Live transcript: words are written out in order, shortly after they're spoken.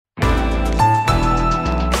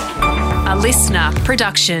listener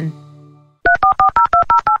production.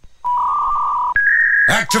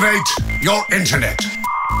 Activate your internet.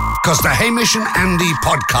 Because the Hamish and Andy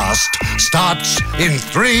podcast starts in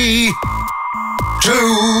 3,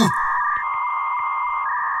 2...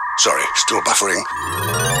 Sorry, still buffering.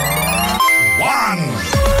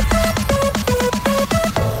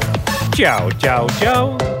 1.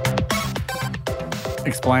 Joe.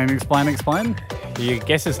 Explain. Your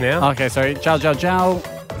guesses now. Okay, sorry. Jow.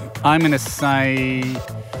 I'm going to say...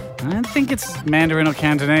 I don't think it's Mandarin or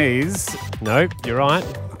Cantonese. Nope, you're right.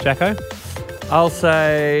 Jacko? I'll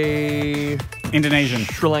say Indonesian.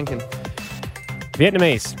 Sri Lankan.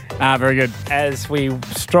 Vietnamese. Very good. As we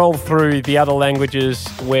stroll through the other languages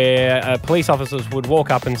where police officers would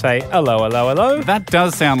walk up and say, hello. That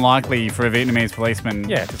does sound likely for a Vietnamese policeman.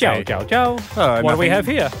 Yeah, to Joe. say, What do we have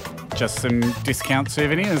here? Just some discount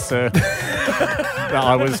souvenirs.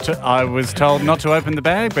 I was told not to open the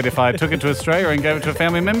bag, but if I took it to Australia and gave it to a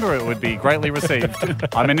family member, it would be greatly received.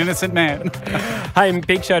 I'm an innocent man. Hey,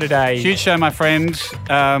 big show today. Huge show, my friend.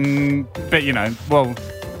 But,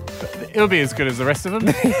 it'll be as good as the rest of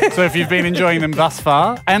them. So if you've been enjoying them thus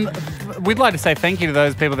far, and we'd like to say thank you to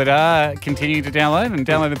those people that are continuing to download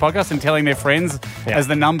the podcast and telling their friends as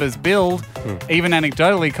the numbers build, even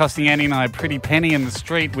anecdotally costing Annie and I a pretty penny in the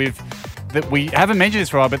street that we haven't mentioned this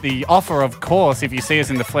for a while, but the offer, of course, if you see us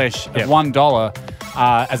in the flesh, of $1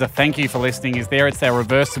 as a thank you for listening is there. It's our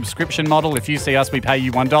reverse subscription model. If you see us, we pay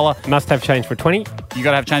you $1. Must have change for 20. You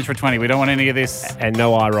got to have change for 20. We don't want any of this. And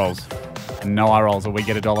no eye rolls. No eye rolls, or we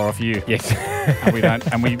get $1 off you. Yes. And we don't.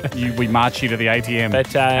 And we march you to the ATM.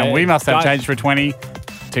 But, and we must have change for 20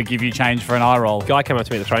 to give you change for an eye roll. Guy came up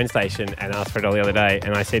to me at the train station and asked for it all the other day,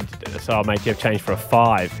 and I said, "So, mate, do you have change for a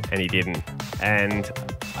 5?" And he didn't. And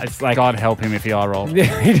it's like, God help him if he eye rolled.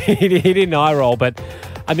 he didn't eye roll, but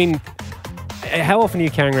I mean, how often are you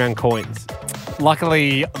carrying around coins?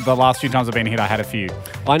 Luckily, the last few times I've been hit, I had a few.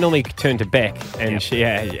 I normally turn to Beck and she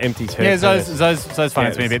empties her. Yeah, Zoe's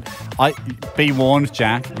finance me a bit. Be warned,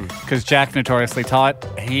 Jack, because Jack, notoriously tight,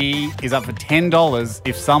 he is up for $10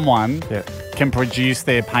 if someone can produce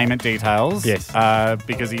their payment details. Yes.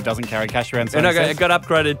 Because he doesn't carry cash around. And it got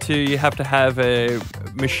upgraded to you have to have a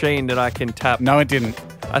machine that I can tap. No, it didn't.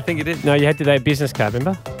 I think it did. No, you had to do a business card,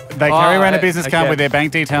 remember? They carry around a business card with their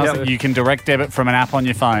bank details Yep. that you can direct debit from an app on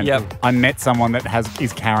your phone. Yep. I met someone that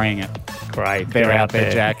is carrying it. Great. They're out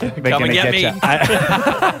there, Jack. They're Come going and to get get me. you.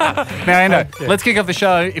 Now, Ando, let's kick off the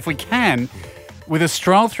show, if we can, with a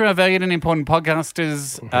stroll through our valued and important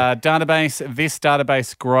podcasters database. This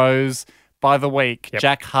database grows by the week. Yep.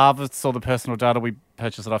 Jack harvests all the personal data. We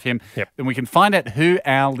purchase it off him. Yep. And we can find out who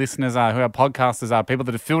our listeners are, who our podcasters are, people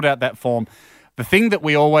that have filled out that form. The thing that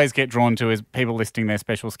we always get drawn to is people listing their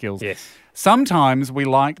special skills. Yes. Sometimes we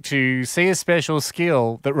like to see a special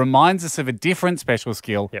skill that reminds us of a different special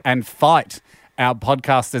skill and fight our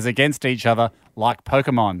podcasters against each other like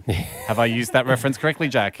Pokemon. Have I used that reference correctly,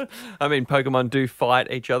 Jack? I mean, Pokemon do fight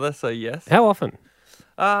each other, so yes. How often?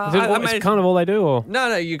 I Is it kind of all they do, or?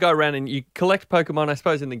 No, you go around and you collect Pokemon. I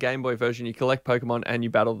suppose in the Game Boy version, you collect Pokemon and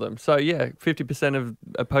you battle them. So yeah, 50% of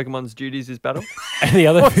a Pokemon's duties is battle. And the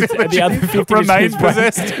other 50% remains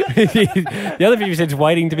possessed. The other 50% is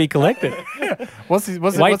waiting to be collected. What's his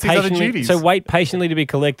other duties? So wait patiently to be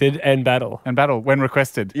collected and battle. And battle when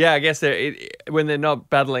requested. Yeah, I guess when they're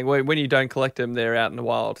not battling, when you don't collect them, they're out in the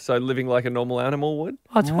wild. So living like a normal animal would.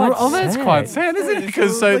 Oh, That's quite sad, isn't it?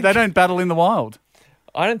 Because they don't battle in the wild.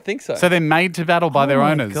 I don't think so. So they're made to battle by their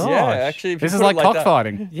owners. God. Yeah, actually, if you This is put like it that.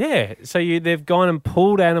 cockfighting. Yeah, so they've gone and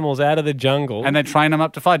pulled animals out of the jungle. And they train them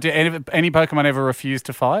up to fight. Do any Pokemon ever refuse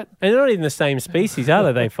to fight? And they're not even the same species, are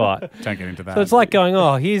they? They fight. Don't get into that. So it's like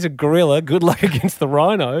going, here's a gorilla, good luck against the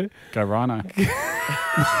rhino. Go Rhino.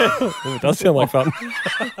 Oh, it does sound like fun.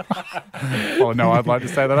 Oh, no, I'd like to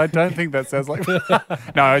say that. I don't think that sounds like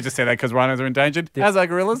No, I just say that because rhinos are endangered. As are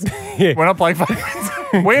gorillas. Yeah. We're not playing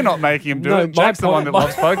Pokemon. We're not making them do No, it. Jack's the one that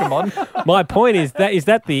loves Pokemon. My point is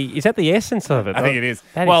that the essence of it? I think it is.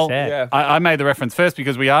 That well, is sad. Yeah. I made the reference first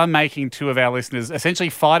because we are making two of our listeners essentially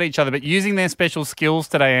fight each other, but using their special skills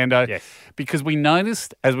today, Ando. Yes. Because we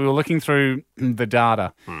noticed as we were looking through the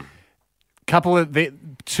data,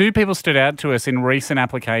 two people stood out to us in recent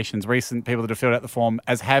applications, recent people that have filled out the form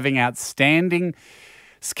as having outstanding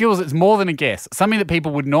skills. It's more than a guess. Something that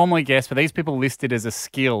people would normally guess, but these people listed as a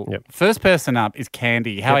skill. Yep. First person up is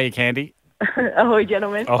Candy. How are you, Candy? Ahoy,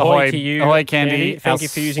 gentlemen. Ahoy to you. Ahoy, Candy. Thank you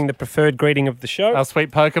for using the preferred greeting of the show. Our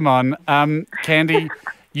sweet Pokemon. Candy,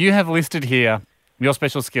 you have listed here your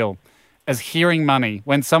special skill as hearing money.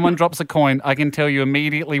 When someone drops a coin, I can tell you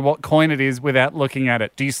immediately what coin it is without looking at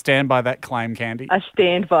it. Do you stand by that claim, Candy? I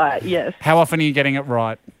stand by it, yes. How often are you getting it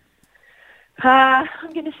right?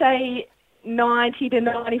 I'm going to say 90 to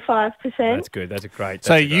 95%. That's good. That's a great.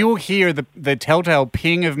 So that's a great- you will hear the telltale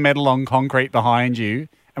ping of metal on concrete behind you,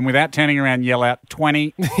 and without turning around, yell out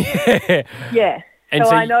 20. Yeah. And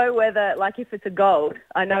so so I you- know whether, like, if it's a gold,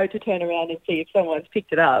 I know to turn around and see if someone's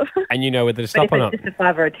picked it up. and you know whether to But stop if or not. it's just a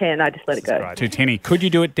 5 or a 10, I just let it go. Great. Too tinny. Could you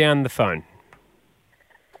do it down the phone?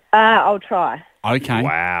 I'll try. Okay.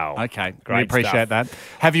 Wow. Okay. We Great appreciate stuff. that.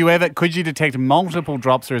 Have you ever, could you detect multiple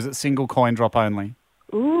drops or is it single coin drop only?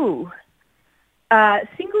 Ooh.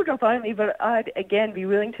 Single drop only, but I'd, again, be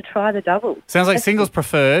willing to try the double. Sounds like singles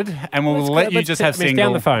preferred, and we'll Let's go- let you let's just do- have I mean, it's single.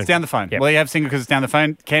 down the phone. It's down the phone. Yep. Well, you have single because it's down the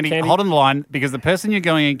phone. Candy, Candy. hold on the line because the person you're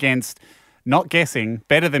going against, not guessing,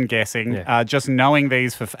 better than guessing, Yeah. just knowing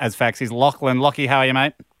these as facts is Lachlan. Lockie, how are you,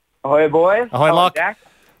 mate? Ahoy, boys. Ahoy, Hello, Lock. Jack.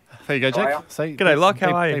 There you go, How are Jack. See, G'day, Lock. How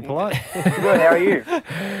be- are be you? polite. Good. How are you?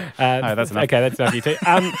 that's enough. Okay, that's enough. You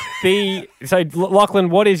two. So Lachlan,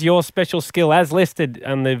 what is your special skill as listed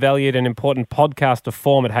on the valued and important podcaster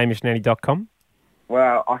form at hamishnanny.com?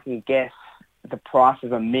 Well, I can guess the price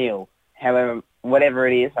of a meal. However, whatever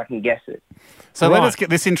it is, I can guess it. So let Right. us get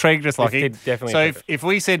this intrigued us, Lockie. did definitely So intrigue if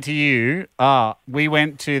we said to you, we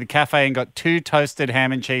went to the cafe and got 2 toasted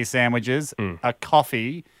ham and cheese sandwiches, a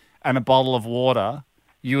coffee, and a bottle of water,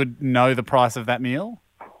 you would know the price of that meal?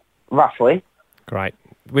 Roughly. Great.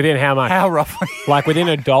 Within how much? How roughly? Like within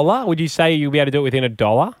 $1? Would you say you'll be able to do it within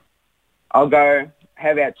 $1? I'll go,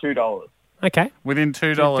 how about $2? Okay. Within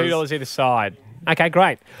 $2. $2 either side. Okay,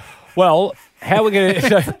 great. Well, how are we going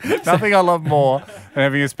to... Nothing I love more than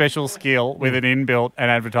having a special skill with an inbuilt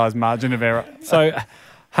and advertised margin of error. So,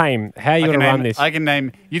 Haim, how are you going to run this? I can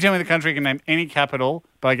name, you tell me the country, I can name any capital,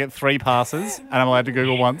 but I get 3 passes and I'm allowed to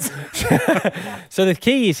Google once. So the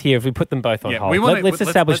key is here, if we put them both on hold. Let's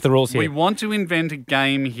establish the rules here. We want to invent a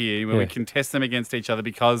game here where we can test them against each other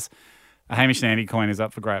because a Hamish and Andy coin is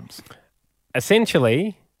up for grabs.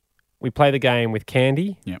 Essentially, we play the game with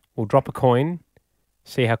Candy. Yep. We'll drop a coin,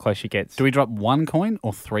 see how close she gets. Do we drop 1 coin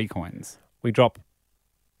or 3 coins? We drop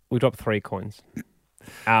 3 coins.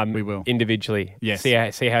 We will. Individually. Yes. See how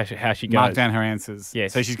she goes. Mark down her answers.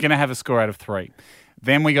 Yes. So she's going to have a score out of 3.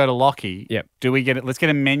 Then we go to Lockie. Yep. Do we get it? Let's get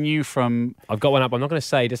a menu from... I've got one up. I'm not going to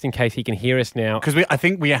say just in case he can hear us now. Because I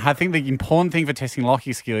think the important thing for testing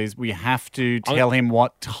Lockie's skill is we have to tell him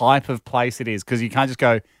what type of place it is because you can't just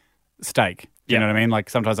go steak. You know what I mean? Like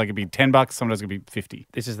sometimes it could be $10, sometimes it could be 50.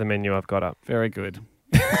 This is the menu I've got up. Very good.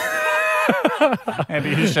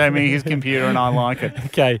 Andy has shown me his computer and I like it.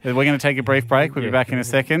 Okay. We're going to take a brief break. We'll be back in a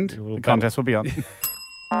second. We'll The contest will be on.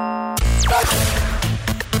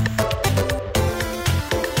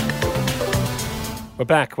 We're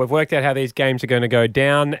back. We've worked out how these games are going to go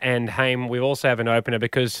down. And, Haim, we also have an opener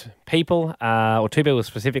because people, or 2 people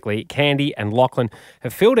specifically, Candy and Lachlan,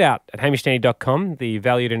 have filled out at hamishnanny.com the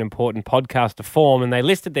valued and important podcaster form, and they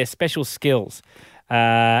listed their special skills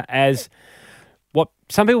as what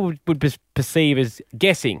some people would perceive as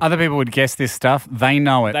guessing. Other people would guess this stuff. They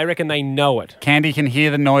know it. They reckon they know it. Candy can hear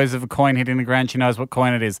the noise of a coin hitting the ground. She knows what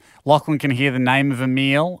coin it is. Lachlan can hear the name of a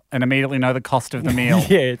meal and immediately know the cost of the meal.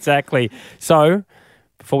 Yeah, exactly. So,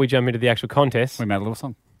 before we jump into the actual contest, We made a little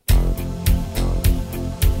song.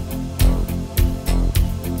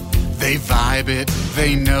 They vibe it,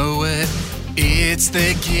 they know it, it's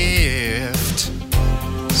their gift.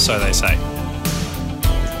 So they say.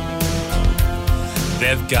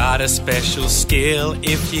 They've got a special skill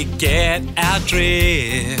if you get our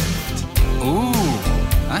drift. Ooh,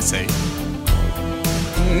 I see.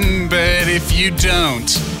 But if you don't,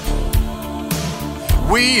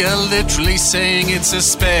 we are literally saying it's a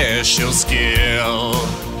special skill.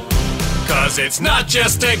 'Cause it's not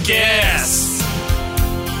just a guess.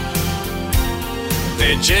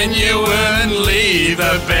 They're genuinely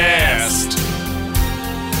the best.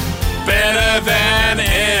 Better than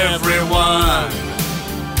everyone.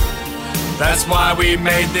 That's why we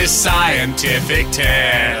made this scientific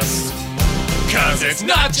test. 'Cause it's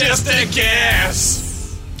not just a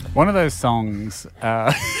guess. One of those songs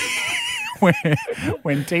where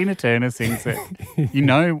when Tina Turner sings it, you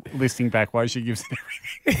know, listening back why she gives it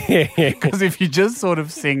everything. Because if you just sort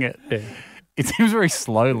of sing it, it seems very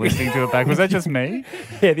slow listening to it back. Was that just me?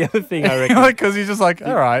 yeah, the other thing I reckon. Because you're just like,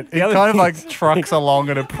 all right. It other kind of thing- like trucks along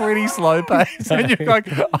at a pretty slow pace. And you're like,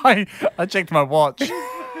 I checked my watch.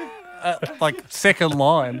 Like second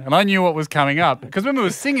line, and I knew what was coming up because when we were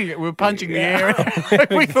singing it, we were punching the air. Like,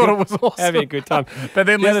 we thought it was awesome. Having a good time. But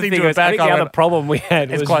then The other listening thing to it was, back, I think I the other went, problem we had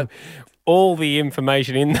It's was quite- all the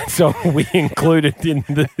information in that song we included in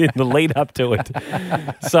the lead up to it.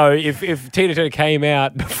 So if Tina Turner came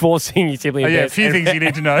out before singing Simply oh, the yeah, a Best, few things you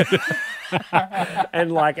need to know.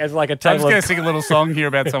 And like as like a I'm table just going of to sing a little song here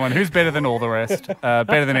about someone who's better than all the rest.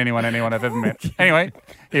 Better than anyone I've ever met. Anyway,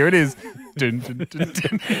 here it is. Dun, dun, dun,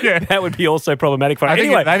 dun. Yeah. that would be also problematic for I think,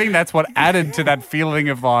 anyway. I think that's what added to that feeling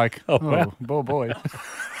of like, wow. oh boy.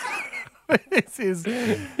 This is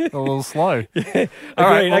a little slow. Agreed.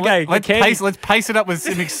 well, Okay, let's pace it up with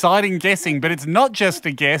some exciting guessing, but it's not just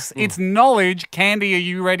a guess, it's knowledge. Candy, are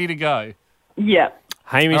you ready to go? Yeah.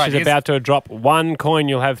 Hamish All right, is here's- about to drop one coin.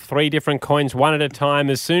 You'll have 3 different coins, one at a time.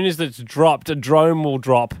 As soon as it's dropped, a drone will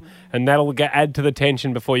drop, and that'll add to the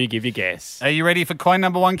tension before you give your guess. Are you ready for coin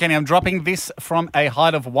number 1, Candy? I'm dropping this from a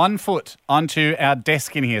height of 1 foot onto our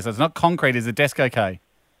desk in here. So it's not concrete. Is the desk okay?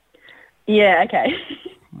 Yeah, okay.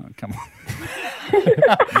 Oh, come on.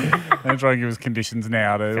 Don't try and give us conditions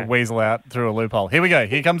now to weasel out through a loophole. Here we go.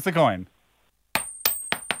 Here comes the coin.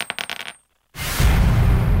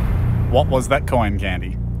 What was that coin,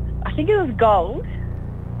 Candy? I think it was gold,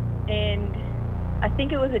 and I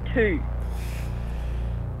think it was a 2.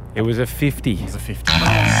 It was a 50. It was a 50.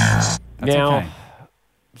 That's Now, okay.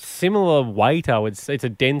 similar weight, I would say. It's a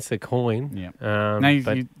denser coin. Yeah.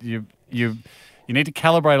 But You need to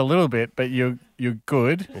calibrate a little bit, but you're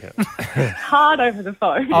good. Hard over the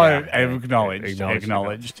phone. Oh,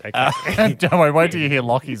 acknowledged. Okay. Don't worry, wait till you hear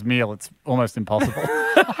Lockie's meal. It's almost impossible.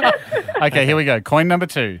 Okay, here we go. Coin number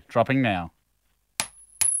 2, dropping now.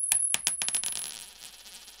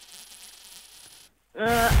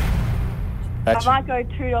 I might go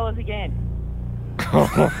 $2 again.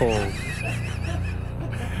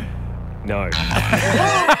 No.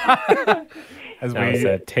 As No, it's we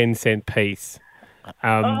a 10-cent piece.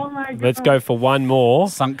 Oh, my God. Let's go for one more.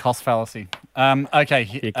 sunk cost fallacy. Okay,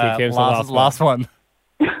 Keep the last one.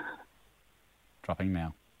 Dropping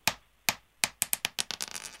now.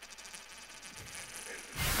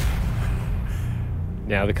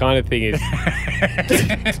 Now, the kind of thing is,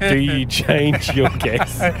 do you change your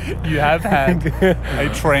guess? You have had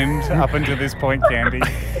a trend up until this point, Candy.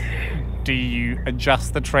 Do you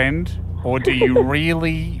adjust the trend, or do you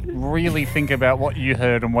really, really think about what you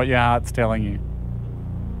heard and what your heart's telling you?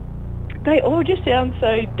 They all just sound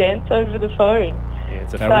so dense over the phone. Yeah,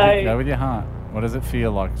 it's a Go with your heart. What does it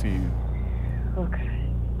feel like to you? Okay.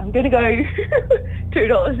 I'm going to go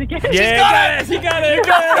 $2 again. Yeah, you got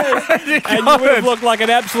it. And you would have looked like an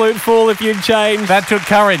absolute fool if you'd changed. That took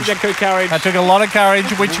courage. That took courage. That took a lot of courage,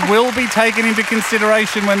 which will be taken into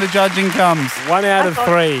consideration when the judging comes. 1 out of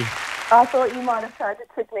 3. I thought you might have tried to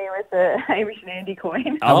trick me with the Hamish and Andy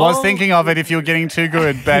coin. I was thinking of it if you were getting too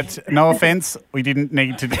good, but no offence, we didn't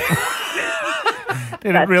need to.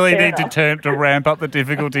 Didn't really need to ramp up the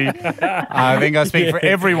difficulty. I think I speak for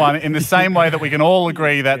everyone in the same way that we can all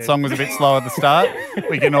agree that song was a bit slow at the start.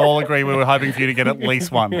 We can all agree we were hoping for you to get at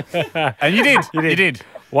least 1. And you did. You did.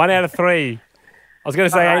 1 out of 3. I was going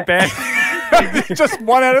to say ain't bad. Just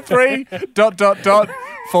 1 out of 3. ...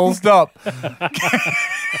 Full stop.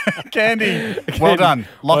 Candy. Well done.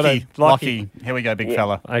 Lockie. Lockie. Here we go, big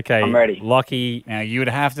fella. Okay. I'm ready. Lockie. Now, you would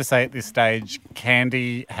have to say at this stage,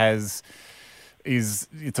 Candy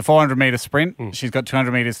it's a 400-metre sprint. She's got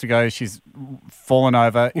 200 metres to go. She's fallen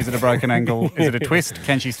over. Is it a broken ankle? Is it a twist?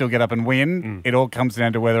 Can she still get up and win? It all comes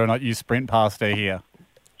down to whether or not you sprint past her here.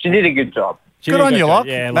 She did a good job. Good on you, Locke.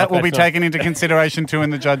 Yeah, that will be that's nice. taken into consideration too in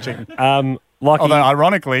the judging. Lockie. Although,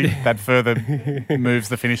 ironically, that further moves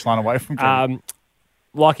the finish line away from Candy.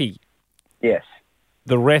 Lockie, Yes.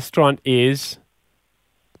 the restaurant is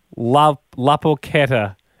La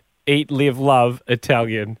Porchetta, Eat, Live, Love,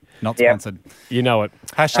 Italian. Not Yep. sponsored. You know it.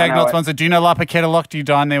 Hashtag know not it. sponsored. Do you know La Porchetta, Locke? Do you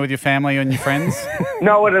dine there with your family and your friends?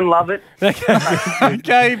 No, I didn't love it.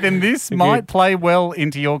 Okay, then this might play well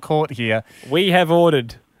into your court here. We have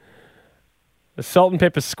ordered a salt and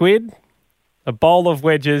pepper squid, a bowl of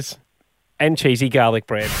wedges, and cheesy garlic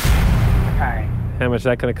bread. Okay. How much is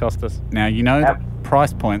that going to cost us? Now, you know Yep. the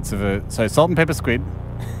price points of so salt and pepper squid,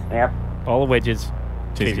 Yep. Bowl of wedges,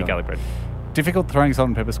 cheesy Cheesy garlic bread. difficult throwing salt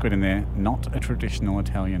and pepper squid in there, not a traditional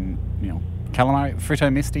Italian meal. Calamari, fritto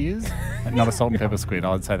misti is, not a salt and pepper squid.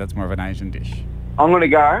 I would say that's more of an Asian dish. I'm going to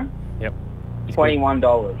go Yep. $21.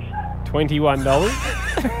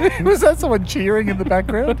 $21. Was that someone cheering in the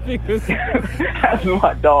background? That's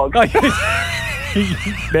my dog.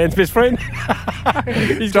 Man's best friend.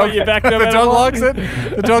 He's got your back no The matter dog what. likes it.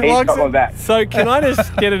 The dog He's likes got my it. back. So can I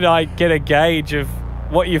just get a gauge of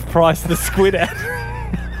what you've priced the squid at?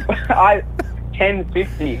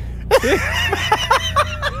 $10.50.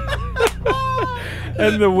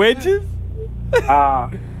 And the wedges?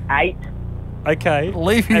 8. Okay.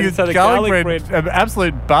 Leaving And his so the garlic bread an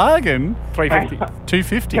absolute bargain. $3.50.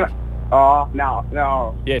 $2.50. Oh,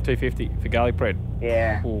 no. Yeah, $2.50 for garlic bread.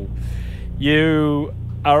 Yeah. Ooh. You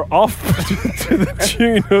are off to the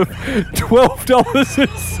tune of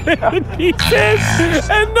 $12.70,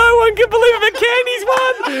 and no one can believe it, but Candy's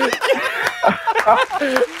won.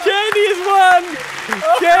 Candy has won.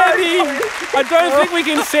 Candy, I don't think we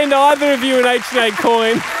can send either of you an H&A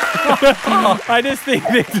coin. I just think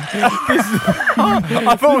that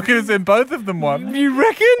I thought we could have sent both of them one. you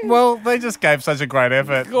reckon? Well, they just gave such a great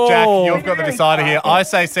effort. Oh. Jack, you've got the decider here. I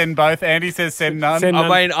say send both. Andy says send none. Send I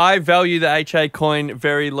none. mean, I value the HA coin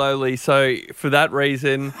very lowly, so for that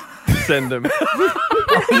reason, send them.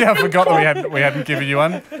 Yeah, I forgot that we hadn't given you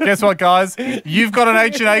one. Guess what, guys? You've got an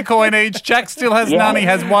H&A coin each. Jack still has none. He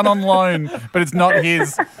has one on loan, but it's not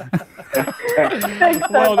his.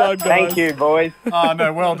 Well done, guys. Thank you, boys. Oh,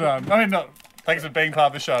 no, well done. I mean, no, thanks for being part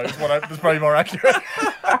of the show. It's probably more accurate.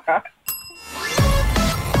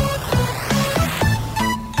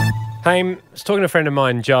 Hey, I was talking to a friend of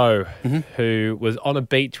mine, Jo, who was on a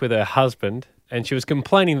beach with her husband, and she was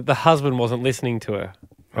complaining that the husband wasn't listening to her,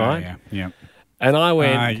 right? Yeah. And I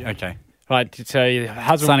went, Okay. right, so the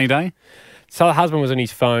husband, Sunny day? so the husband was on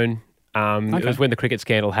his phone. It Okay. was when the cricket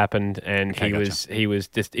scandal happened, and Okay, he was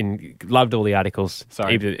just loved all the articles.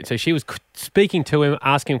 Sorry. So she was speaking to him,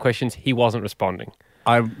 asking him questions. He wasn't responding.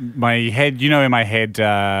 My head, in my head,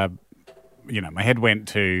 my head went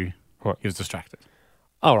to, What? he was distracted.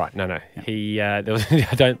 Oh, right. No. He, there was,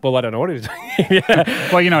 I don't know what he was doing.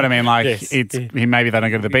 Well, you know what I mean. Like, Yes. maybe they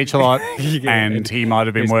don't go to the beach a lot, Yeah. and he might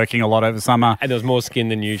have been working a lot over summer. And there was more skin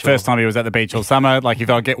than usual. First time he was at the beach all summer. Like, he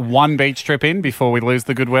thought I'd get one beach trip in before we lose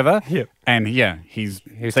the good weather. Yep. And yeah, he's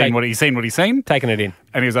was seen what he's seen, Taking it in.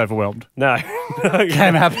 and he was overwhelmed. No.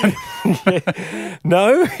 Can happen.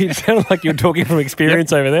 No? You sound like you're talking from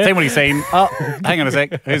experience over there. Seen what he's seen. Oh, hang on a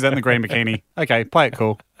sec. Who's that in the green bikini? Okay, play it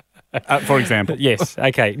cool. For example. Yes.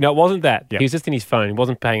 Okay. No, it wasn't that. Yep. He was just in his phone. He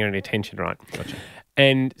wasn't paying any attention, right? Gotcha.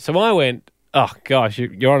 And so I went, oh, gosh,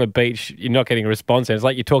 you're on a beach. You're not getting a response. And it's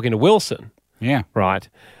like you're talking to Wilson, Yeah. right?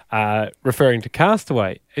 Referring to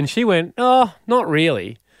Castaway. And she went, oh, not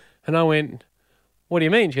really. And I went, what do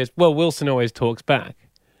you mean? She goes, well, Wilson always talks back.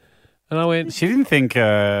 And I went, She didn't think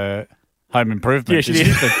Home Improvement. yeah, she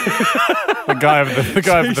did. The guy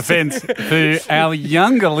over the fence. For our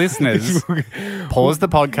younger listeners, pause the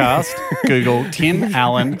podcast, Google Tim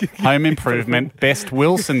Allen, Home Improvement, Best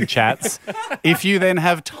Wilson chats. If you then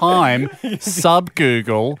have time,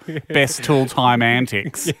 sub-Google Best Tool Time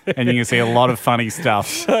Antics, and you can see a lot of funny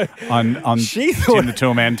stuff on she Tim thought- the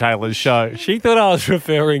Toolman Taylor's show. She thought I was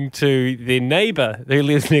referring to the neighbour who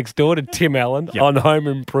lives next door to Tim Allen on Home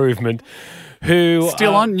Improvement, who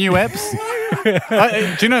Still on new apps.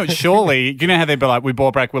 Do you know? Surely, do you know how they'd be like, "We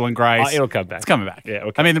brought back Will and Grace." it'll come back. It's coming back. Yeah, it'll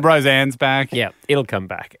I come mean, the Roseanne's back. Yeah, it'll come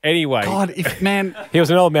back. Anyway, God, if man, he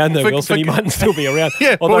was an old man though, For- Wilson. He for- mightn't still be around.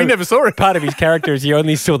 Yeah, but we Although never saw it. Part of his character is you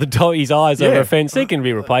only saw his eyes over Yeah. a fence. He can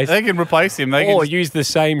be replaced. they can replace him. They can Or just use the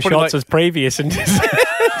same put it shots like- as previous and just...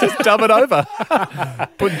 dub it over.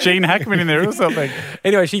 Put Gene Hackman in there or something.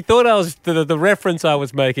 Anyway, she thought I was the reference I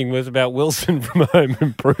was making was about Wilson from Home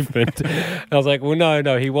Improvement. I was like, well,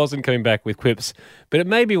 no, he wasn't coming back with quips. But it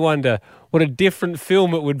made me wonder what a different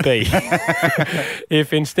film it would be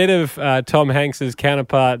if instead of Tom Hanks's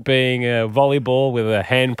counterpart being a volleyball with a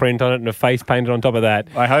handprint on it and a face painted on top of that.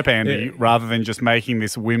 I hope, Andy, rather than just making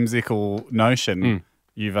this whimsical notion,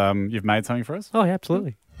 you've made something for us. Oh, yeah,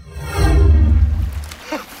 absolutely.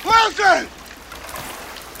 Wilson!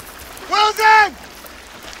 Wilson!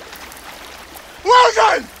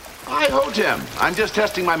 Wilson! Hi, ho, Tim. I'm just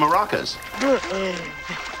testing my maracas.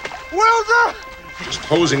 Wilson! Just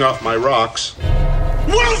hosing off my rocks.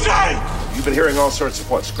 Wilson! You've been hearing all sorts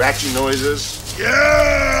of scratching noises?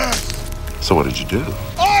 Yeah! So what did you do?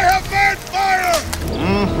 I have made fire!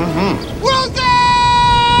 Wilson!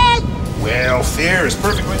 Well, fear is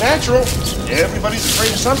perfectly natural. Everybody's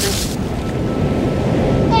afraid of something.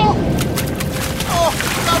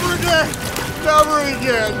 Never again! Never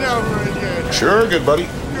again! Never again! Sure, good buddy.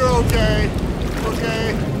 You're okay.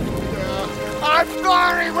 Okay? Yeah. I'm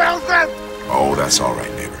sorry, Wilson! Oh, that's all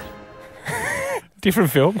right, neighbor.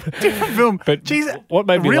 Different film. Different film. But Jeez, what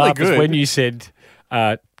made me really laugh is good. when you said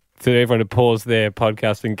to everyone to pause their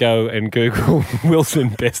podcast and go and Google Wilson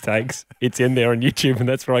Best Takes. It's in there on YouTube, and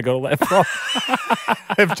that's where I got all that from.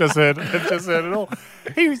 I've just heard it all.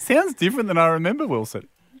 He sounds different than I remember Wilson.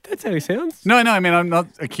 That's how he sounds. No, I mean, I'm not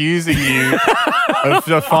accusing you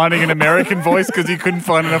of finding an American voice because you couldn't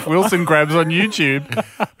find enough Wilson grabs on YouTube.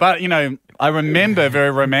 But, I remember very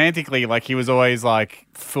romantically, like, he was always, like,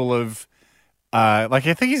 full of, I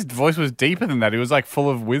think his voice was deeper than that. He was, like, full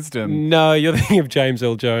of wisdom. No, you're thinking of James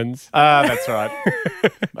Earl Jones. That's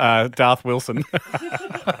right. Darth Wilson.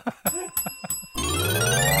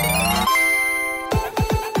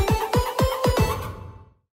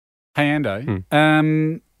 Hey,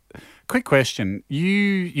 Ando. Quick question.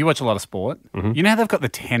 You watch a lot of sport. You know how they've got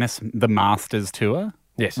the Masters Tour?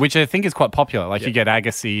 Yes. Which I think is quite popular. Like you get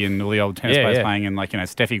Agassi and all the old tennis players playing, and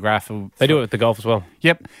Steffi Graf. They do it with the golf as well.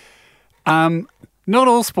 Yep. Not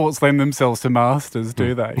all sports lend themselves to Masters,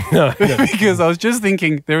 do they? No. Because I was just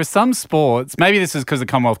thinking, there are some sports, maybe this is because the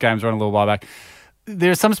Commonwealth Games were on a little while back,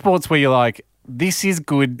 there are some sports where you're like, this is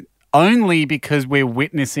good only because we're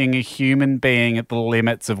witnessing a human being at the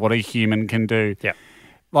limits of what a human can do. Yeah.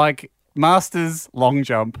 Like Masters long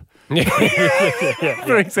jump.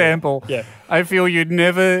 For example. Yeah. I feel you would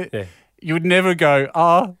never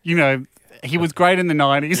go, he was great in the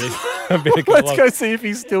 90s. Let's go see if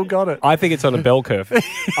he's still got it. I think it's on a bell curve.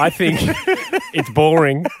 I think it's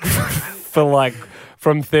boring for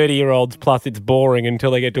from 30-year-olds plus it's boring until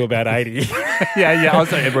they get to about 80. I was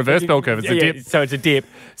saying a reverse bell curve. It's a dip. So it's a dip.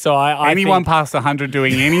 So I anyone think, past 100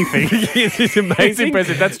 doing anything. It's amazing. It's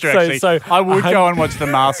impressive. That's true, actually. So I would go and watch the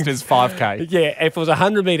Masters 5K. Yeah, if it was a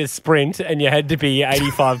 100-metre sprint and you had to be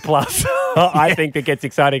 85 plus, I think that gets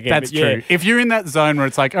exciting again. That's true. If you're in that zone where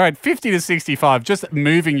it's like, all right, 50 to 65, just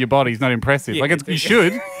moving your body is not impressive. Yeah. You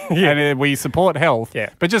should, and we support health. Yeah.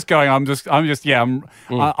 But just going, I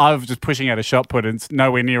was just pushing out a shot put and it's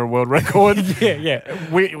nowhere near a world record. You're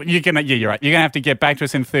right. You're going to have to get back to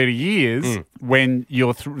us in 30 years when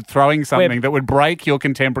you're throwing something that would break your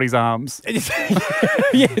contemporary's arms. They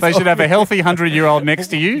should have a healthy 100-year-old next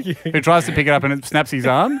to you who tries to pick it up and it snaps his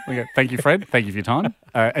arm. We go, thank you, Fred. Thank you for your time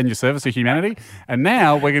and your service to humanity. And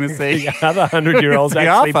now we're going to see the other 100-year-olds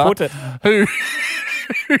actually put it.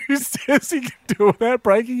 Who says he can do it without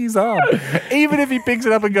breaking his arm? Even if he picks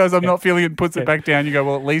it up and goes, I'm not feeling it, and puts it back down, you go,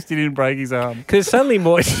 well, at least he didn't break his arm. Because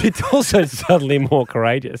it's also suddenly more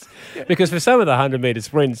courageous. Because for some of the 100-metre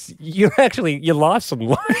sprints, your life's on the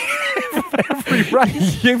line.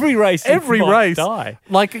 Every race. Die.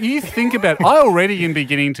 Like, you think about it. I already am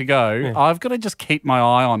beginning to go, I've got to just keep my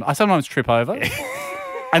eye on. I sometimes trip over.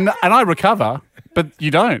 And I recover, but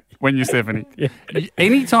you don't when you're 70.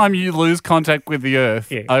 Anytime you lose contact with the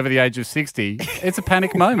earth over the age of 60, it's a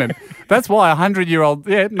panic moment. That's why a 100-year-old,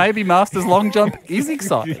 maybe Masters long jump is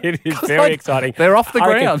exciting. It is very exciting. They're off the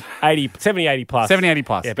ground. 70, 80 plus. 70, 80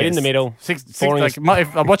 plus. Yeah, but in the middle.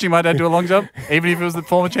 If I'm watching my dad do a long jump, even if he was the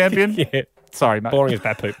former champion, sorry, mate. Boring as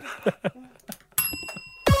bat poop.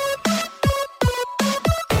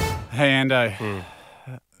 Hey, Ando.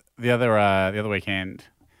 The other weekend,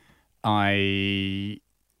 there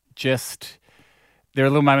are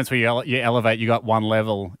little moments where you elevate. You got one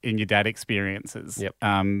level in your dad experiences. Yep.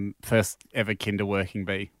 First ever kinder working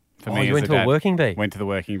bee for me. You went to a working bee? Went to the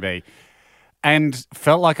working bee, and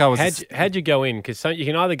felt like I was. How'd you go in? Because you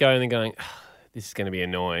can either go in and going, this is going to be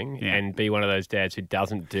annoying, and be one of those dads who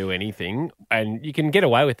doesn't do anything, and you can get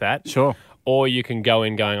away with that. Sure. Or you can go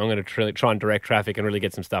in going, I'm going to try and direct traffic and really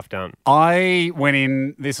get some stuff done. I went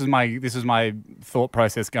in, this is my thought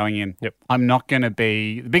process going in. Yep. I'm not going to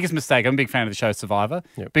be, the biggest mistake, I'm a big fan of the show Survivor.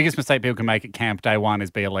 Yep. Biggest mistake people can make at camp day one is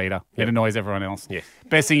be a leader. It annoys everyone else. Yes.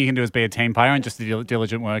 Best thing you can do is be a team player and just a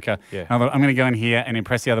diligent worker. Yeah. I'm going to go in here and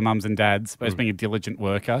impress the other mums and dads by just being a diligent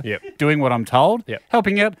worker. Yep. Doing what I'm told. Yep.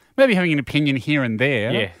 Helping out, maybe having an opinion here and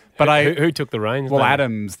there. Yeah. But who took the reins? Well,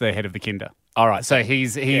 Adam's the head of the kinder. All right. So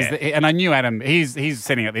and I knew Adam. He's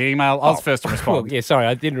sending out the email. I was first to respond. Well, sorry,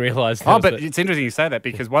 I didn't realise. But it's interesting you say that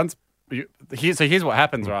because here's what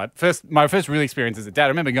happens, right? My first real experience as a dad. I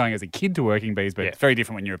remember going as a kid to working bees, but it's very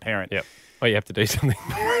different when you're a parent. Yeah. Well, you have to do something.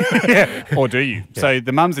 Or do you? Yeah. So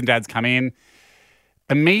the mums and dads come in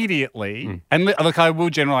immediately, and look, I will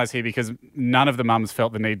generalise here because none of the mums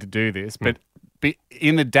felt the need to do this, but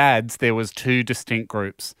in the dads there was two distinct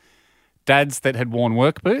groups. Dads that had worn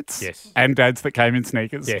work boots and dads that came in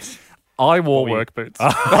sneakers. Yes. I wore work boots.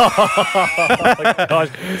 Oh, gosh.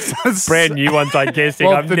 Brand new ones, I guess.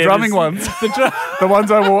 Well, the drumming ones. The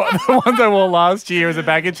ones I wore last year as a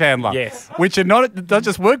baggage handler. Yes. Which are not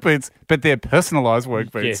just work boots, but they're personalised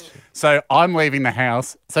work boots. Yes. So I'm leaving the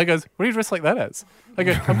house. So he goes, what do you dress like that as? I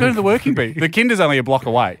go, I'm going to the working bee. The kinder's only a block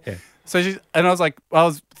away. Yeah. So I was like, I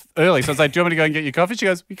was early. So I was like, do you want me to go and get your coffee? She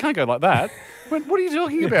goes, you can't go like that. I went, what are you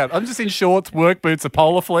talking about? I'm just in shorts, work boots, a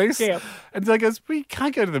polar fleece. Yeah. And so I goes, well, you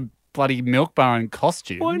can't go to the bloody milk bar in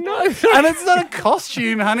costume. Why not? And it's not a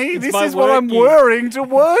costume, honey. This is what I'm wearing to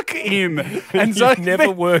work in. And so you've never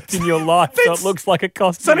worked in your life, so it looks like a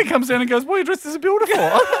costume. Somebody comes down and goes, what are you dressed as a builder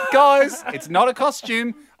for? Guys, it's not a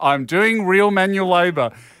costume. I'm doing real manual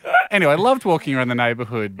labour. Anyway, I loved walking around the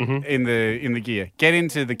neighbourhood in the gear. Get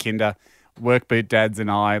into the kinder. work boot dads and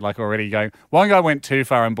I like already going. One guy went too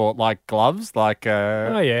far and bought like gloves, like.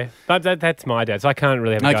 Oh yeah, but that's my dad, so I can't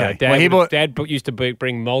really have a go. Okay. Dad, Well, Dad used to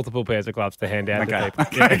bring multiple pairs of gloves to hand out to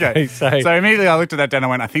people. Okay. so immediately I looked at that dad and I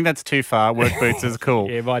went, I think that's too far. Work boots is cool.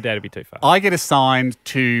 yeah, my dad would be too far. I get assigned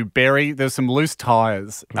to bury. There's some loose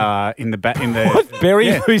tires in the back. In the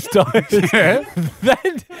Bury loose tires. Yeah.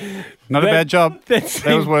 Not a bad job. There That's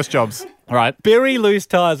was worse jobs. All right. bury loose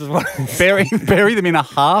tires is what. Bury them in a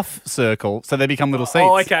half circle so they become little seats.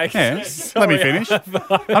 Oh, okay. Yeah. Sorry. Let me finish.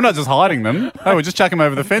 I'm not just hiding them. Oh, we'll just chuck them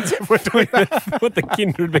over the fence if we're doing that. What the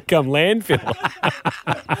kinder would become landfill.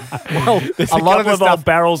 Well, There's a lot of the old stuff.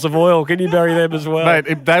 barrels of oil. Can you bury them as well?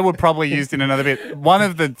 Mate, they were probably used in another bit. One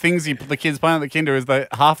of the things the kids play on at the kinder is the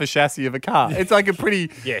half a chassis of a car. It's like a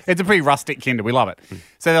pretty, Yes. it's a pretty rustic kinder. We love it.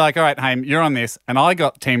 So they're like, all right, Haim, you're on this. And I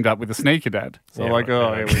got teamed up with a sneaker dad. So I'm like,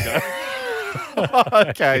 oh, here we go.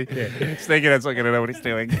 Okay. Sneaker dad's not going to know what he's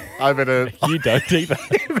doing. I better. You don't either.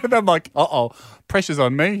 And I'm like, pressure's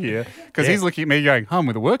on me here. Because he's looking at me going, I'm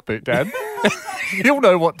with a work boot, Dad. He'll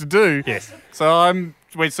know what to do. Yes. So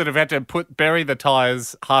we sort of had to bury the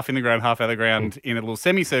tyres half in the ground, half out of the ground in a little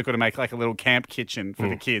semicircle to make like a little camp kitchen for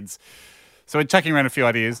the kids. So we're chucking around a few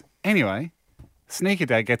ideas. Anyway, Sneaker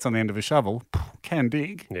Dad gets on the end of a shovel, can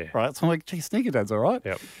dig. Yeah. Right. So I'm like, gee, Sneaker Dad's all right.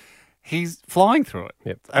 Yep. He's flying through it.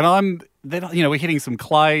 Yep. And we're hitting some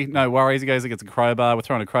clay. No worries. He goes and gets a crowbar. We're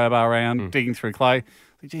throwing a crowbar around, digging through clay.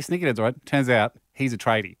 Like, gee, Sneaker Dad's all right. Turns out he's a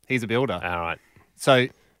tradie. He's a builder. All right. So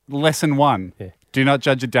lesson 1. Yeah. Do not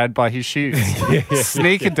judge a dad by his shoes.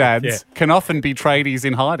 Sneaker dads can often be tradies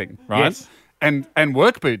in hiding, right? Yes. And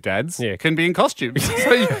work boot dads can be in costumes.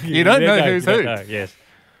 So you don't know who's who. Yes.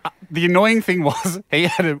 The annoying thing was he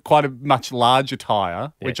had quite a much larger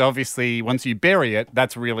tyre, which obviously once you bury it,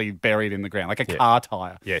 that's really buried in the ground, like a car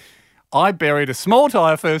tyre. Yeah. I buried a small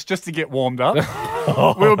tyre first just to get warmed up.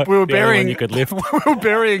 we were burying you could lift. we were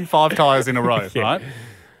burying 5 tyres in a row, right?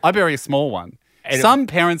 I bury a small one. Some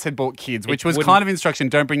parents had bought kids, which was kind of instruction,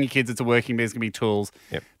 don't bring your kids, it's a working bee, there's going to be tools.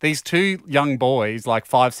 Yep. These 2 young boys, like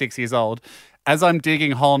 5, 6 years old, as I'm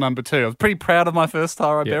digging hole number 2, I was pretty proud of my first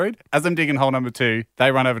tyre I buried. As I'm digging hole number 2,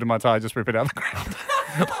 they run over to my tyre, just rip it out of the ground.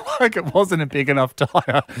 Like it wasn't a big enough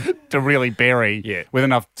tyre to really bury with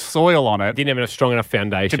enough soil on it. Didn't have a strong enough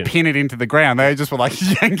foundation. To pin it into the ground. They just were like,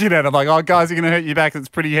 yank it out. I'm like, oh, guys, you're going to hurt your back. It's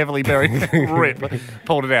pretty heavily buried. Rip.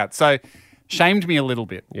 Pulled it out. So shamed me a little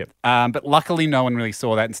bit. Yep. But luckily no one really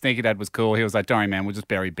saw that. And Sneaker Dad was cool. He was like, don't worry, man, we'll just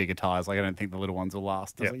bury bigger tyres. Like, I don't think the little ones will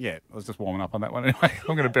last. I was like, I was just warming up on that one anyway.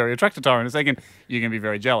 I'm going to bury a tractor tyre in a second. You're going to be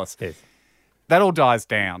very jealous. Yes. That all dies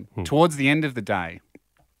down. Towards the end of the day,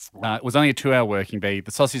 it was only a 2-hour working bee.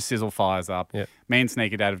 The sausage sizzle fires up. Yep. Me and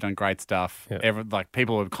Sneaker Dad have done great stuff. Yep.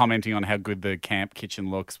 People were commenting on how good the camp kitchen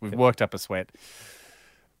looks. We've worked up a sweat.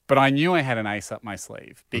 But I knew I had an ace up my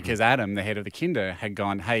sleeve because Adam, the head of the kinder, had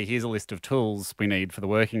gone, hey, here's a list of tools we need for the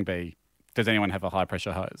working bee. Does anyone have a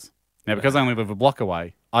high-pressure hose? Now, because I only live a block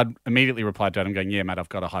away, I'd immediately replied to Adam going, yeah, Matt, I've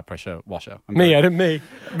got a high-pressure washer. Me. I'm very Adam, good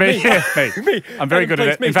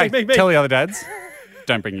at please, it. In fact, me. tell the other dads,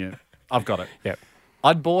 don't bring you. I've got it. Yep.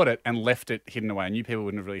 I'd bought it and left it hidden away. I knew people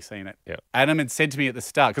wouldn't have really seen it. Yep. Adam had said to me at the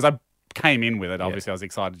start, because I came in with it, obviously I was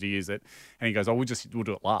excited to use it, and he goes, we'll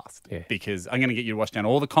do it last because I'm going to get you to wash down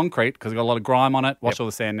all the concrete because I've got a lot of grime on it, wash all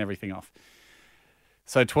the sand and everything off.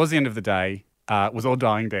 So towards the end of the day, it was all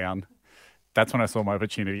dying down. That's when I saw my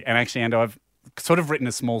opportunity. And actually, Ando, I've sort of written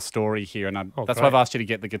a small story here, and that's why I've asked you to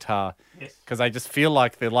get the guitar, because I just feel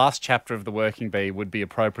like the last chapter of The Working Bee would be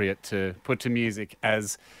appropriate to put to music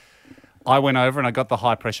as I went over and I got the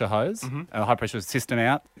high-pressure hose, a high-pressure system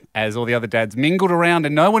out, as all the other dads mingled around,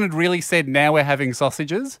 and no one had really said, now we're having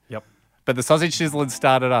sausages. Yep. But the sausage sizzle had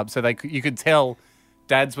started up, so you could tell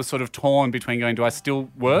dads were sort of torn between going, do I still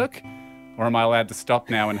work, or am I allowed to stop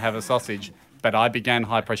now and have a sausage? But I began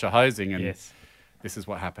high-pressure hosing, and this is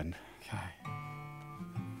what happened.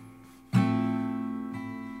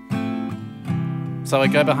 So I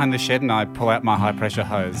go behind the shed and I pull out my high-pressure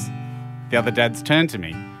hose. The other dads turn to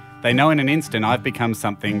me. They know in an instant I've become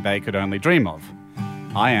something they could only dream of.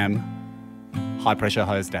 I am high-pressure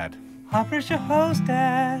hose dad. High-pressure hose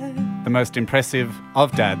dad. The most impressive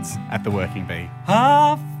of dads at the Working Bee.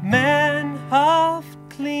 Half man, half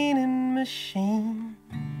cleaning machine.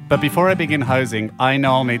 But before I begin hosing, I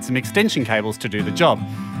know I'll need some extension cables to do the job.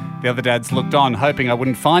 The other dads looked on, hoping I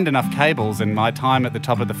wouldn't find enough cables and my time at the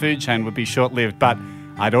top of the food chain would be short-lived, but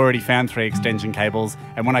I'd already found 3 extension cables,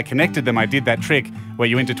 and when I connected them, I did that trick where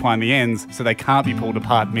you intertwine the ends so they can't be pulled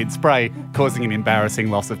apart mid-spray, causing an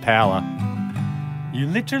embarrassing loss of power. You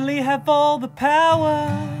literally have all the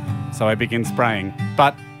power. So I begin spraying.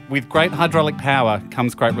 But with great hydraulic power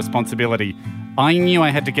comes great responsibility. I knew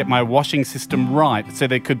I had to get my washing system right so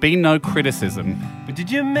there could be no criticism. But did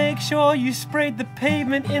you make sure you sprayed the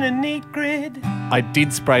pavement in a neat grid? I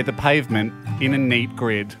did spray the pavement in a neat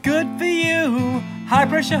grid. Good for you, high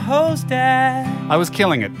pressure hose dad. I was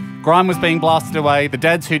killing it. Grime was being blasted away. The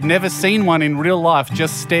dads who'd never seen one in real life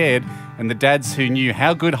just stared, and the dads who knew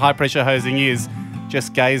how good high pressure hosing is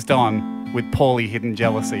just gazed on with poorly hidden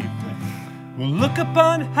jealousy. We'll look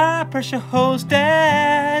upon high pressure hose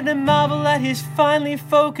dad and marvel at his finely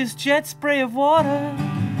focused jet spray of water.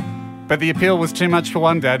 But the appeal was too much for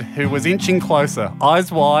one dad, who was inching closer,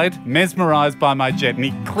 eyes wide, mesmerised by my jet, and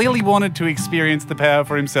he clearly wanted to experience the power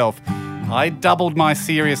for himself. I doubled my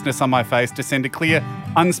seriousness on my face to send a clear,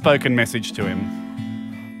 unspoken message to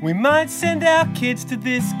him. We might send our kids to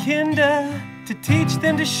this kinder to teach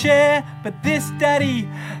them to share, but this daddy,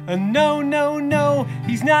 no,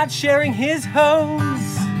 he's not sharing his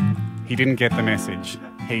hose. He didn't get the message.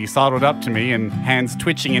 He sidled up to me and, hands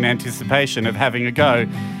twitching in anticipation of having a go,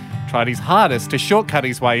 tried his hardest to shortcut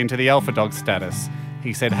his way into the alpha dog status.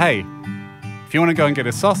 He said, "Hey, if you want to go and get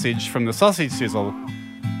a sausage from the sausage sizzle,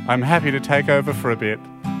 I'm happy to take over for a bit."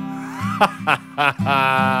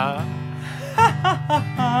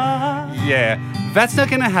 Yeah, that's not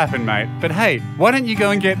going to happen, mate. But hey, why don't you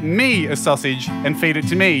go and get me a sausage and feed it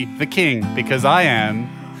to me, the king, because I am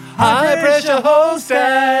High pressure hose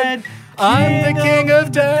dad. I'm the king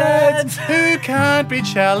of dads who can't be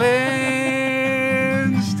challenged.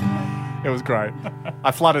 It was great.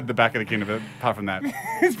 I flooded the back of the kingdom, but apart from that,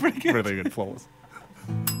 It's pretty good. really good, flawless.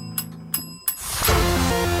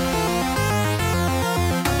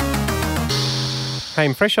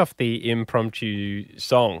 Hey, fresh off the impromptu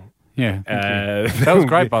song. Yeah, thank you. That was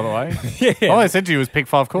great, by the way. Yeah. All I said to you was pick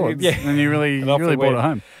 5 chords, Yeah. and you really brought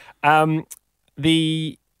it home.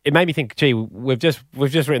 It made me think, gee, we've just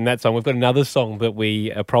written that song. We've got another song that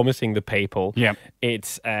we are promising the people. Yep.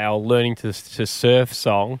 It's our learning to surf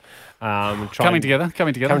song. Coming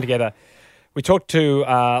together. We talked to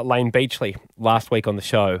Lane Beachley last week on the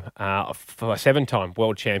show, for a 7-time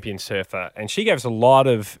world champion surfer, and she gave us a lot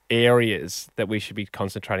of areas that we should be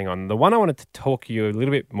concentrating on. The one I wanted to talk to you a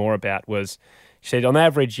little bit more about was, she said, on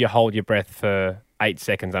average, you hold your breath for 8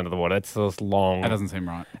 seconds under the water. That's as long. That doesn't seem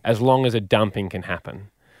right. As long as a dumping can happen.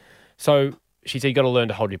 So she said, you got to learn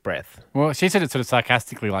to hold your breath. Well, she said it sort of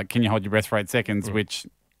sarcastically, like, can you hold your breath for 8 seconds, which...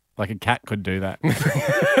 like a cat could do that.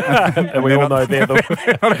 And we all know they're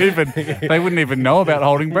they wouldn't even know about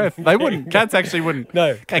holding breath. They wouldn't. Cats actually wouldn't.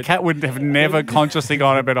 No. A cat would have never consciously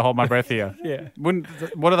gone, I better hold my breath here. Yeah. Wouldn't.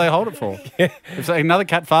 What do they hold it for? Yeah. If another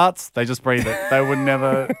cat farts, they just breathe it. They would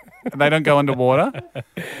never. They don't go underwater.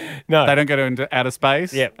 No. They don't go into outer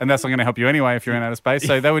space. Yep. And that's not going to help you anyway if you're in outer space.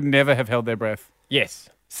 So they would never have held their breath. Yes.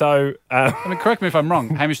 So... I mean, correct me if I'm wrong.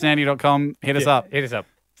 HamishNandy.com, hit us up. Hit us up.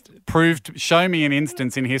 Show me an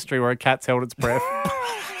instance in history where a cat's held its breath.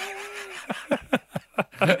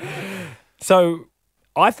 So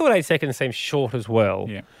I thought 8 seconds seemed short as well.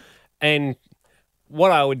 Yeah. And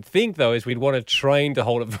what I would think, though, is we'd want to train to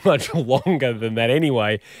hold it for much longer than that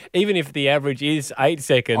anyway, even if the average is 8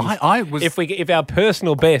 seconds. If our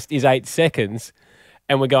personal best is 8 seconds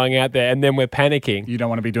and we're going out there and then we're panicking. You don't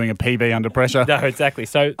want to be doing a PB under pressure. No, exactly.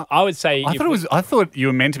 So I would say... I thought you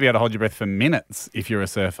were meant to be able to hold your breath for minutes if you're a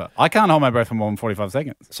surfer. I can't hold my breath for more than 45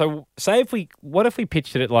 seconds. So what if we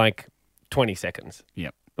pitched it at like 20 seconds?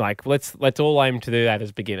 Yep. Like, let's all aim to do that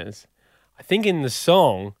as beginners. I think in the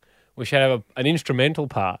song, we should have an instrumental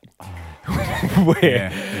part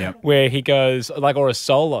where he goes, like, or a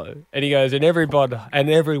solo, and he goes, and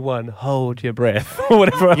everyone hold your breath, or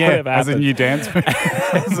whatever. Yeah, as a new dance.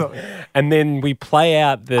 And then we play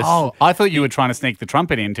out this. Oh, I thought you were trying to sneak the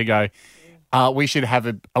trumpet in to go, we should have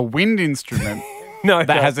a wind instrument that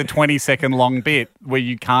has a 20-second long bit where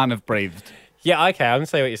you can't have breathed. Yeah, okay, I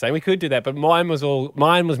understand what you're saying. We could do that, but mine was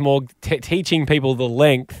more teaching people the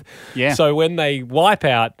length. Yeah. So when they wipe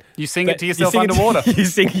out, you sing it to yourself underwater. You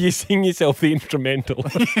sing yourself the instrumental.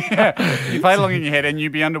 Yeah. You play it along in your head, and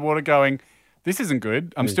you be underwater going, "This isn't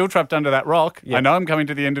good. I'm still trapped under that rock. Yep. I know I'm coming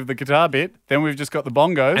to the end of the guitar bit. Then we've just got the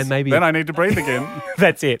bongos, and then I need to breathe again."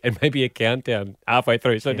 That's it, and maybe a countdown halfway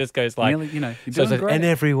through. So it just goes like, you're doing great. And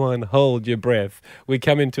everyone hold your breath. We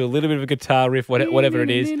come into a little bit of a guitar riff, whatever it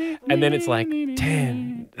is, and then it's like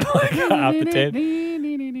 10, like after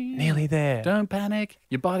 10. Nearly there. Don't panic.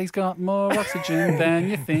 Your body's got more oxygen than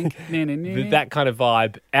you think. That kind of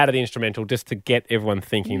vibe out of the instrumental just to get everyone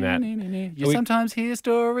thinking that. You sometimes hear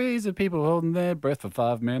stories of people holding their breath for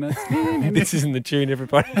 5 minutes. This isn't the tune,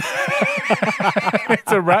 everybody.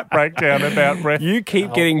 It's a rap breakdown about breath. You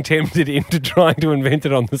keep getting tempted into trying to invent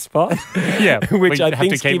it on the spot. Yeah, which we I have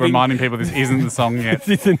think to keep reminding people this isn't the song yet.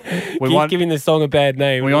 Keep giving the song a bad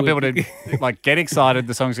name. We want people to get excited.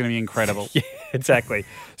 The song's going to be incredible. Yeah, exactly.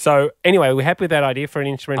 So anyway, we're happy with that idea for an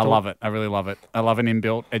instrumental. I love it. I really love it. I love an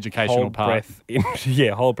inbuilt educational whole part. breath.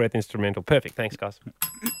 Whole breath instrumental. Perfect. Thanks, guys.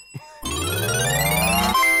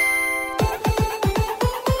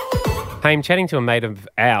 Hey, I'm chatting to a mate of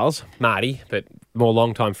ours, Marty, but more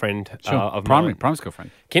long-time friend of mine. Primary school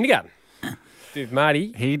friend. Kindergarten. Dude,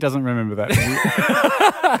 Marty. He doesn't remember that.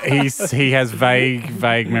 He has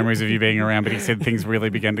vague memories of you being around, but he said things really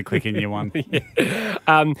began to click in year one.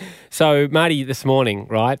 Yeah. So Marty this morning,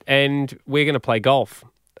 right, and we're going to play golf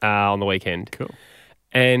on the weekend. Cool.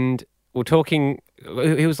 And we're talking,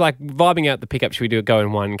 he was like vibing out the pickup, should we do it go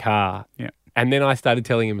in one car? Yeah. And then I started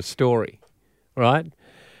telling him a story, right?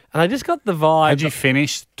 And I just got the vibe. Had you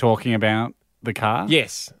finished talking about the car?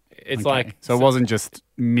 Yes. It's like... So it wasn't just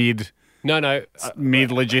mid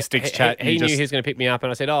logistics chat. He knew he was going to pick me up,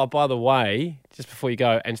 and I said, "Oh, by the way, just before you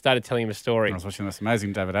go," and started telling him a story. I was watching this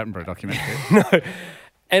amazing David Attenborough documentary. No,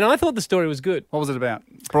 and I thought the story was good. What was it about?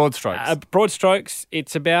 Broad strokes. Broad strokes.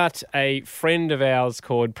 It's about a friend of ours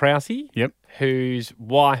called Prousey. Yep. Whose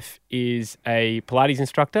wife is a Pilates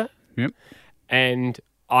instructor. Yep. And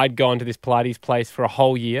I'd gone to this Pilates place for a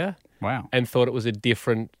whole year. Wow. And thought it was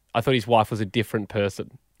I thought his wife was a different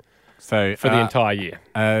person. So for the entire year.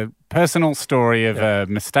 A personal story of a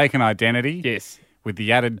mistaken identity. Yes. With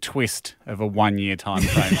the added twist of a 1 year time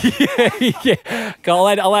frame. Yeah. I'll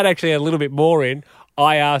add actually a little bit more in.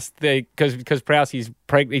 I asked because Prousey's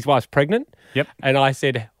his wife's pregnant. Yep. And I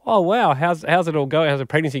said, "Oh wow, how's it all going? How's the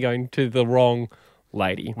pregnancy going?" To the wrong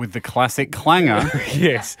lady. With the classic clangor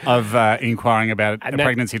yes. of inquiring about a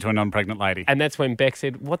pregnancy to a non-pregnant lady. And that's when Beck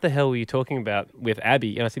said, "What the hell were you talking about with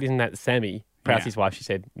Abby?" And I said, "Isn't that Sammy, Prousey's wife?" She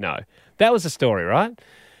said, "No." That was the story, right?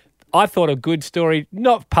 I thought a good story,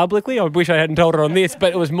 not publicly. I wish I hadn't told her on this,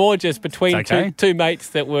 but it was more just between two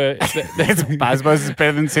mates that were... I suppose it's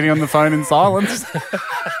better than sitting on the phone in silence.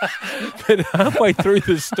 But halfway through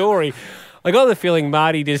the story, I got the feeling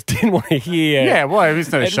Marty just didn't want to hear... Yeah, well, it's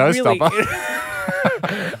not a showstopper.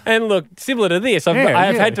 And look, similar to this, I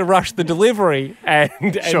have had to rush the delivery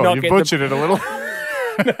and sure, not you get butchered it a little.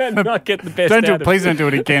 and not get the best Please don't do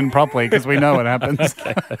it again properly because we know what happens.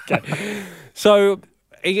 Okay. So...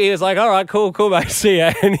 He was like, "All right, cool, mate, see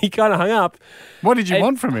ya," and he kind of hung up. What did you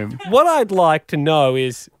want from him? What I'd like to know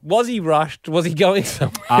is, was he rushed? Was he going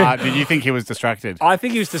somewhere? Did you think he was distracted? I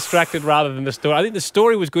think he was distracted rather than the story. I think the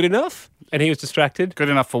story was good enough, and he was distracted. Good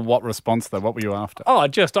enough for what response, though? What were you after? Oh,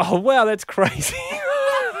 wow, that's crazy.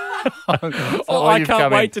 I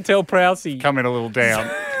can't wait to tell Prousey. Come in a little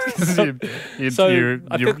down.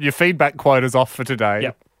 Your feedback quota's off for today.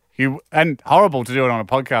 Yep. And horrible to do it on a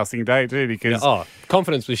podcasting day too, because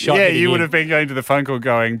confidence was shot. Yeah, you would have been going to the phone call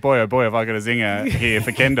going, "Boy, oh boy, have I got a zinger here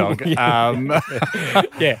for Ken Dog."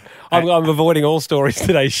 Yeah, I'm avoiding all stories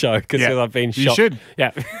today's show because I've been shot. You should,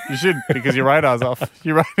 yeah, you should because your radar's off.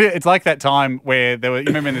 It's like that time where there were. You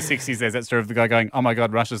remember in the '60s, there's that story of the guy going, "Oh my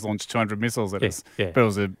God, Russia's launched 200 missiles at us," but it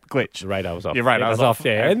was a glitch. The radar was off. Your radar was off.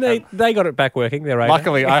 Yeah, and they got it back working. Their radar.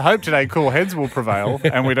 Luckily, I hope today cool heads will prevail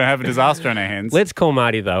and we don't have a disaster on our hands. Let's call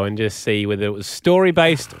Marty though and just see whether it was story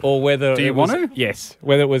based or whether. Do you want to? Yes,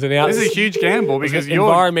 whether it was an This is a huge gamble because an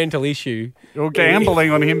environmental issue. You're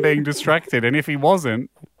gambling on him being distracted, and if he wasn't,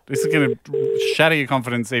 this is going to shatter your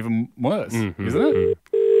confidence even worse, isn't it?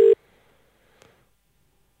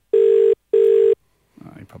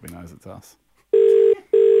 Oh, he probably knows it's us.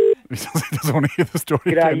 He doesn't want to hear the story.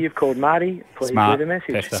 G'day, you've called Marty. Please leave a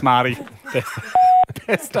message. Pester. Smarty.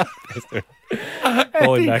 Pester.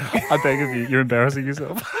 Call him back. I beg of you. You're embarrassing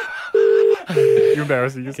yourself. You're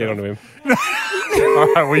embarrassing yourself. Get onto him.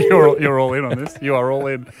 All right, well, you're all in on this. You are all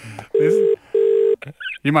in.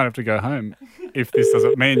 You might have to go home if this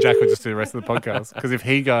doesn't. Me and Jack will just do the rest of the podcast because if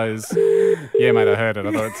he goes, "Yeah, mate, I heard it.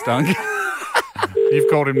 I thought it stunk." You've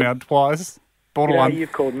called him now twice. Borderline. G'day,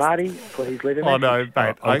 you've called Marty. Please leave a message. Oh no,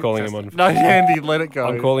 mate! I'm calling him on. No, Andy, let it go.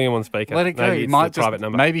 I'm calling him on speaker. Let it go. Maybe He it's might the private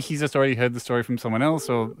number. Maybe he's just already heard the story from someone else,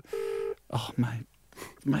 or mate,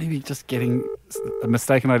 maybe just getting a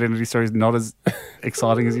mistaken identity story is not as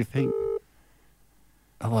exciting as you think.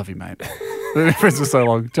 I love you, mate. We've been friends for so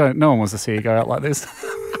long. No one wants to see you go out like this.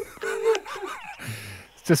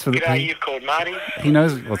 It's just for the. G'day, you've called Marty. He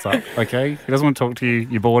knows what's up. Okay, he doesn't want to talk to you.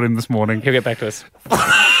 You bored him this morning. He'll get back to us.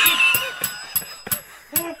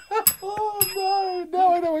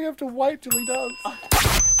 actually does.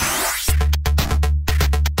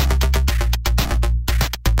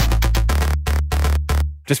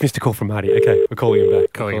 Just missed a call from Marty. Okay, we're calling him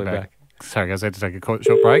back. Calling him back. Sorry, guys, I had to take a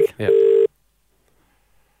short break. Yeah.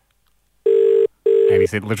 And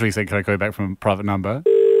he literally said, can I call you back from a private number?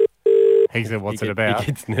 He said, what's it about? He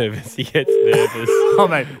gets nervous. Oh,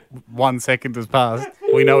 mate, 1 second has passed.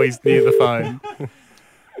 We know he's near the phone.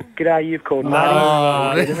 G'day, you've called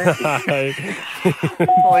Marty. Please,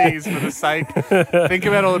 for the sake. Think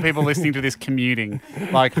about all the people listening to this commuting,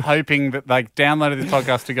 like hoping that they downloaded this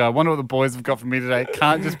podcast to go, I wonder what the boys have got for me today. It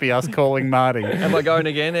can't just be us calling Marty. Am I going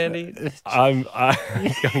again, Andy? Go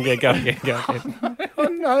again. Oh,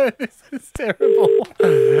 no, this is terrible.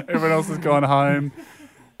 Everyone else has gone home.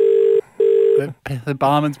 The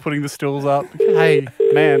barman's putting the stools up. Hey,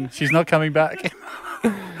 man, she's not coming back.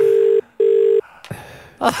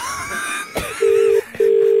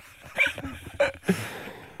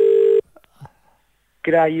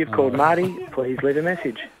 G'day, you've called Marty. Please leave a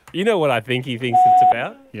message. You know what I think he thinks it's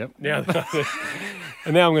about? Yep.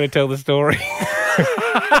 And now I'm going to tell the story.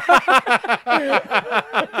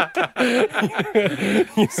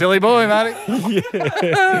 Silly boy, Marty.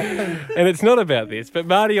 Yeah. And it's not about this, but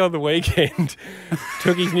Marty on the weekend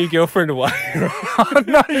took his new girlfriend away. Oh,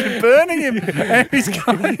 no, you're burning him. And he's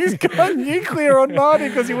gone nuclear on Marty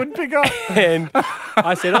because he wouldn't pick up. And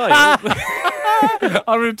I said, I'm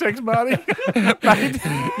going to text Marty. Mate,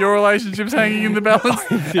 your relationship's hanging in the balance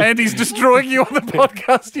and he's destroying you on the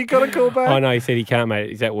podcast. You got to call back. Oh, no, he said he can't, mate.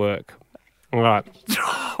 He's at work. All right.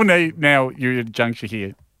 Now you're at a juncture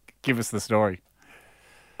here. Give us the story.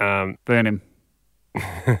 Burn him.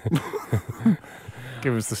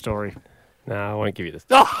 Give us the story. No, I won't give you this.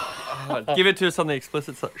 Oh! Give it to us on the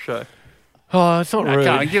explicit show. Oh, it's not rude.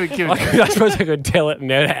 Can't. Give it. I suppose I could tell it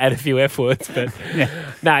and add a few F words, but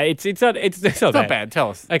no, it's not. It's not bad. Tell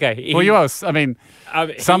us. Okay. Well, you owe. I mean,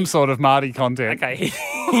 some sort of Marty content. Okay.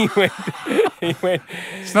 He went.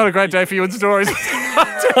 It's not a great day for you in stories. No,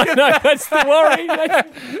 that's the worry.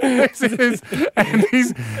 And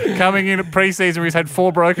he's coming in at pre-season. He's had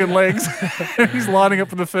 4 broken legs. He's lining up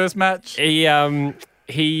for the first match. I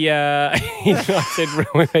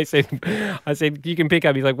said, you can pick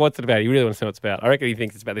up. He's like, what's it about? You really want to know what it's about? I reckon he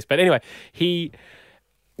thinks it's about this. But anyway, new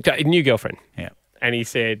girlfriend. Yeah. And he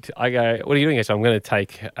said, I go, what are you doing? So I'm going to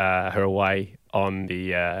take her away on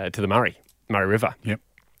to the Murray River. Yep.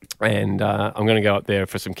 And I'm going to go up there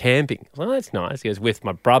for some camping. I was like, oh, that's nice. He goes, with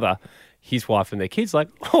my brother, his wife and their kids. Like,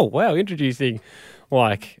 oh, wow, introducing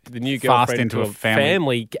like the new girlfriend fast into to a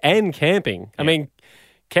family and camping. Yeah. I mean,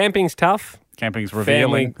 camping's tough. Camping's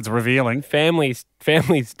revealing. It's revealing. Family's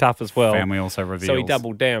tough as well. Family also reveals. So he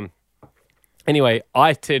doubled down. Anyway,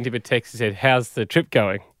 I sent him a text and said, how's the trip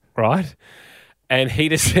going? Right? And he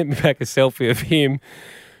just sent me back a selfie of him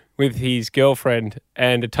with his girlfriend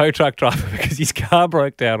and a tow truck driver because his car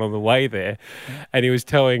broke down on the way there and he was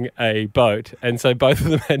towing a boat. And so both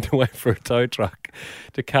of them had to wait for a tow truck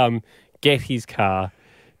to come get his car,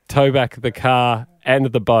 tow back the car and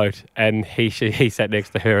the boat, and he sat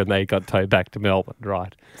next to her and they got towed back to Melbourne,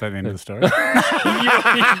 right? Is that the end of the story?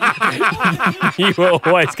 You were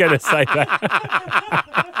always going to say that.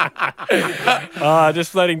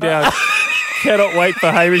 Just floating down. Cannot wait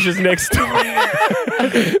for Hamish's next story.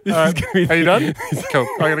 Are you done? Cool.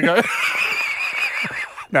 I'm going to go.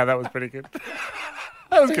 No, that was pretty good.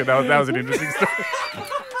 That was good. That was an interesting story.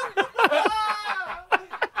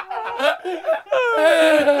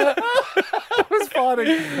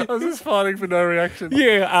 I was just fighting for no reaction.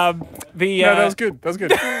 Yeah. No, that was good. That was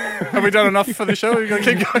good. Have we done enough for the show? Are you going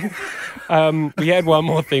to keep going? We had one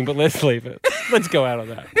more thing, but let's leave it. Let's go out on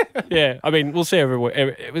that. Yeah. I mean, we'll see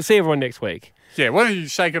everyone next week. Yeah. Why don't you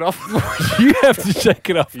shake it off? You have to shake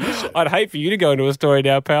it off. I'd hate for you to go into a story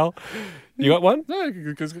now, pal. You got one? No,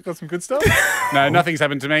 because got some good stuff. No, nothing's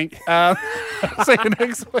happened to me. See you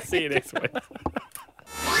next week. See you next week.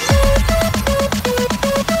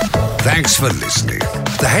 Thanks for listening.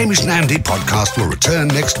 The Hamish and Andy podcast will return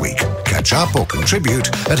next week. Catch up or contribute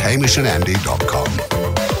at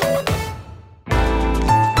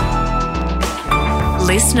hamishandandy.com.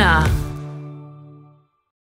 Listener.